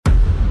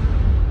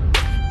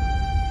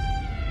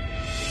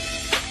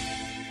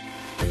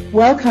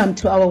Welcome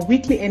to our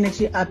weekly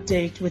energy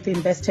update with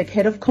Investec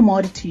Head of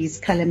Commodities,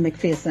 Callum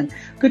McPherson.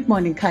 Good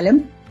morning,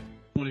 Callum.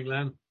 Morning,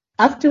 Lan.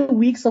 After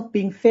weeks of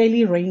being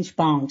fairly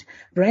range-bound,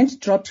 Brent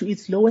dropped to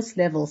its lowest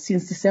level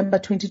since December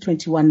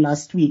 2021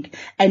 last week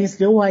and is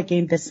lower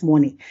again this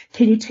morning.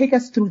 Can you take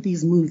us through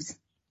these moves?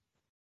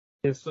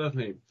 Yes,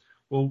 certainly.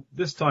 Well,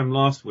 this time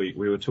last week,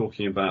 we were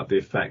talking about the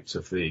effect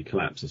of the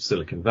collapse of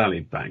Silicon Valley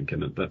Bank,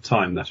 and at that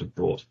time that had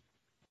brought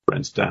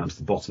Brent down to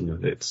the bottom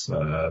of its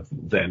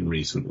then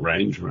recent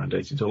range, around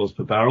 $80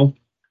 per barrel.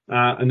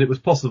 And it was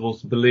possible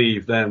to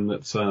believe then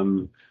that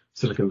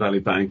Silicon Valley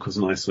Bank was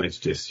an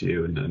isolated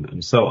issue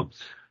and so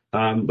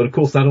on. But of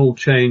course, that all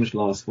changed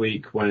last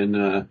week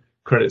when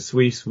Credit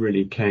Suisse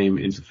really came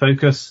into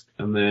focus,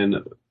 and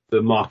then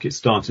the market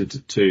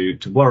started to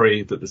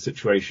worry that the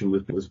situation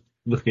was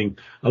looking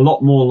a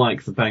lot more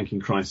like the banking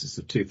crisis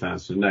of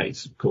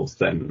 2008. Of course,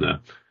 then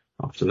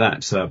after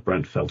that,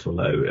 Brent fell to a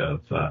low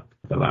of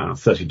around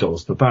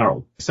 $30 per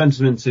barrel.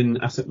 Sentiment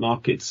in asset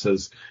markets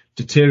has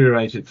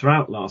deteriorated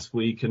throughout last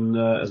week and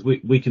as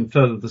weakened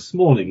further this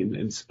morning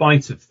in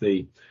spite of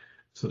the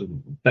sort of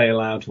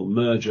bailout or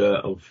merger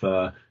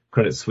of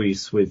Credit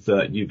Suisse with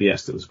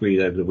UBS that was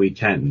agreed over the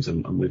weekend.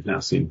 And we've now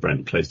seen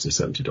Brent close to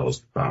 $70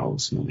 per barrel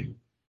this morning.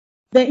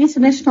 The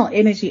International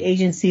Energy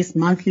Agency's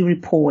monthly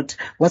report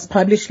was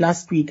published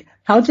last week.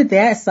 How did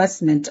their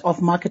assessment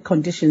of market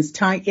conditions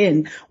tie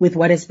in with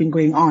what has been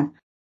going on?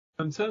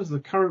 In terms of the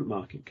current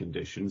market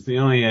conditions, the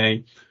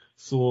IEA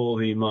saw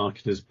the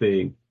market as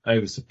being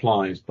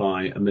oversupplied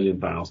by 1 million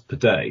barrels per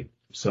day,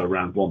 so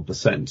around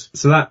 1%.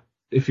 So that,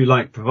 if you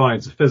like,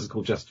 provides a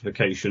physical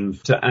justification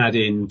to add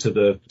in to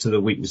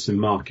the weakness in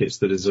markets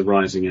that is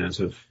arising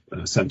out of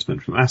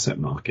sentiment from asset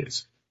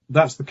markets.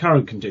 That's the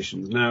current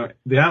conditions. Now,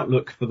 the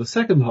outlook for the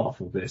second half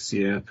of this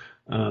year,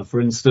 for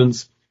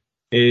instance,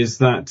 is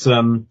that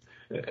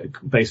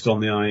based on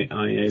the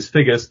IEA's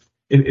figures,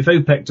 if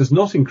OPEC does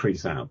not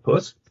increase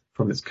output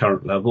from its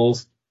current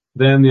levels,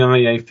 then the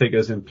IEA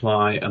figures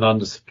imply an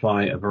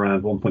undersupply of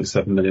around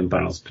 1.7 million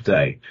barrels per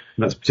day.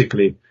 And that's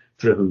particularly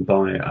driven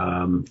by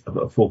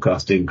a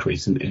forecast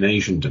increase in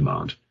Asian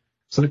demand.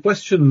 So the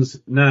questions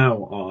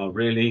now are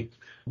really,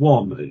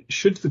 one,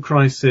 should the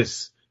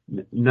crisis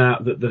now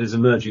that is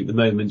emerging at the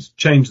moment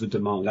change the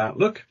demand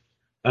outlook?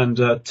 And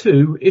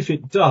two, if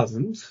it does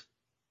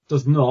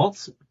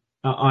not,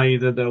 i.e.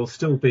 that there will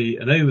still be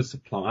an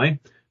oversupply,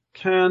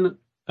 can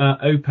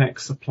OPEC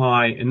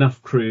supply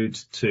enough crude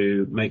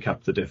to make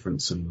up the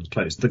difference and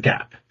close the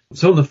gap?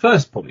 So on the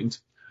first point,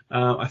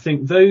 I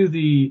think though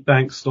the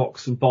bank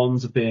stocks and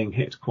bonds are being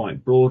hit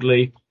quite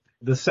broadly,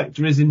 the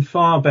sector is in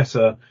far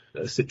better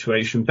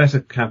situation, better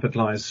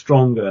capitalized,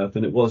 stronger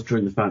than it was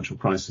during the financial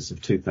crisis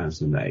of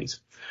 2008.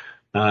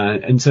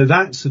 And so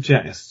that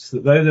suggests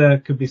that though there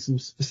could be some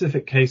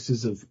specific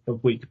cases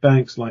of weak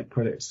banks like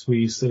Credit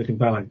Suisse, Silicon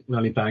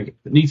Valley Bank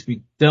that need to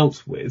be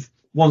dealt with,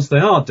 once they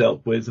are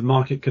dealt with, the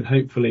market can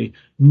hopefully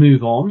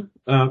move on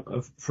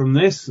from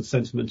this, and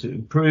sentiment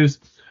improves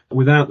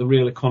without the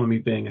real economy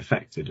being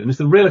affected. And if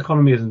the real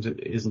economy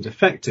isn't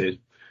affected,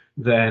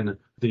 then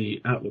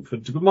the outlook for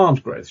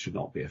demand growth should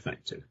not be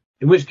affected.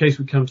 In which case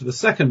we come to the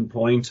second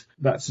point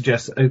that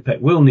suggests that OPEC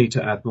will need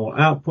to add more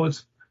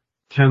output.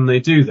 Can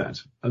they do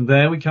that? And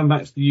there we come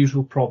back to the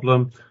usual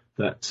problem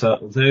that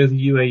although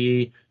the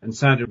UAE and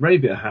Saudi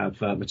Arabia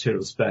have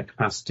material spare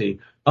capacity,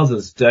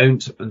 others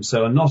don't, and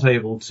so are not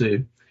able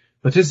to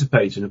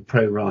participate in a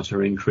pro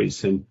rata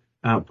increase in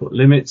output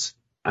limits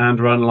and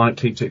are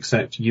unlikely to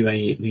accept the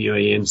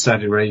UAE and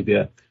Saudi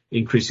Arabia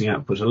increasing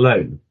output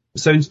alone.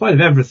 So in spite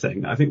of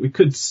everything, I think we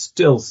could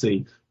still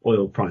see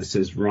oil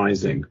prices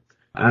rising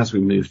as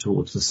we move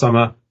towards the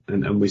summer,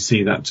 and we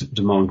see that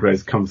demand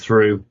growth come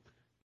through,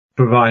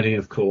 providing,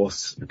 of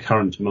course, the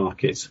current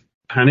market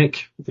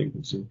panic, I think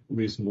it's a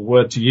reasonable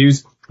word to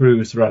use,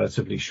 proves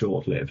relatively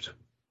short-lived.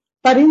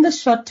 But in the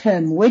short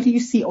term, where do you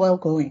see oil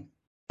going?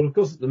 Well, of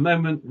course, at the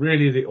moment,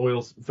 really the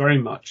oil's very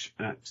much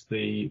at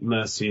the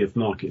mercy of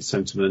market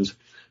sentiment.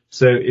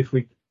 So if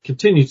we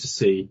continue to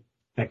see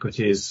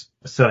equities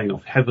selling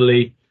off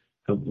heavily,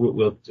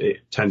 we'll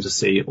tend to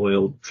see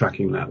oil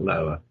tracking that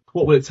lower.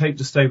 What will it take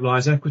to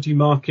stabilise equity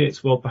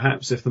markets? Well,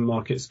 perhaps if the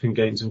markets can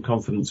gain some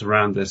confidence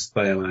around this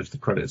bailout of the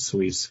Credit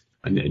Suisse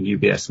and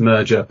UBS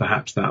merger,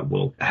 perhaps that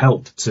will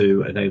help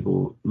to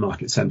enable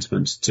market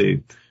sentiment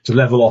to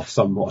level off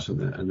somewhat,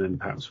 and then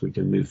perhaps we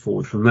can move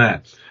forward from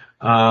there.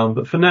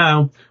 But for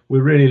now,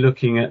 we're really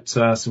looking at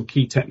some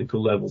key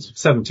technical levels of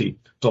 $70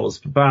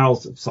 per barrel,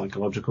 the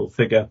psychological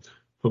figure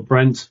for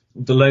Brent,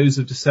 the lows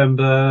of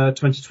December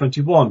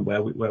 2021,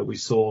 where we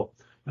saw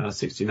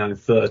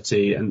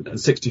 69.30 and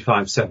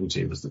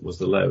 65.70 was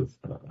the low,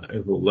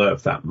 overall low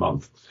of that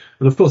month.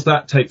 And of course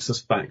that takes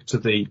us back to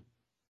the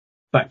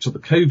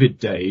COVID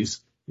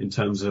days in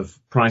terms of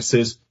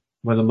prices,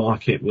 where the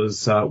market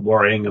was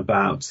worrying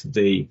about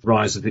the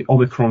rise of the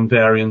Omicron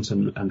variant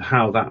and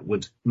how that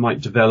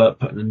might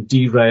develop and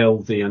derail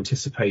the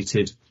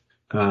anticipated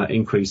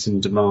increase in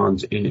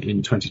demand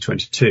in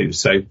 2022.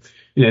 So,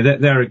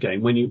 there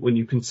again, when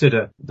you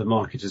consider the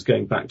market is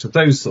going back to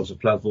those sort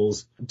of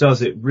levels,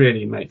 does it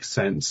really make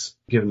sense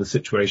given the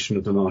situation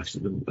of the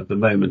market at the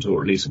moment,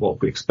 or at least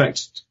what we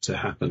expect to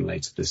happen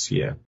later this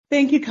year?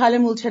 Thank you,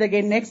 Callum. We'll chat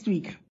again next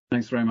week.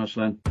 Thanks very much,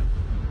 Len.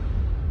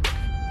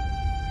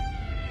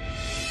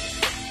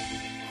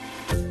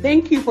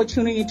 Thank you for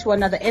tuning into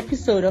another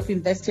episode of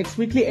Investec's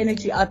Weekly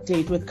Energy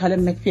Update with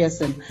Callum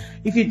McPherson.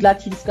 If you'd like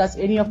to discuss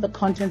any of the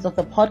contents of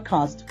the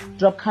podcast,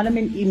 drop Callum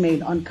an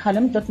email on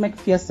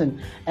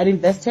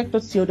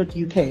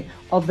callum.mcpherson@investec.co.uk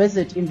or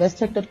visit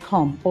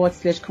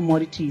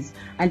investec.com/commodities.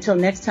 Until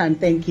next time,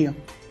 thank you.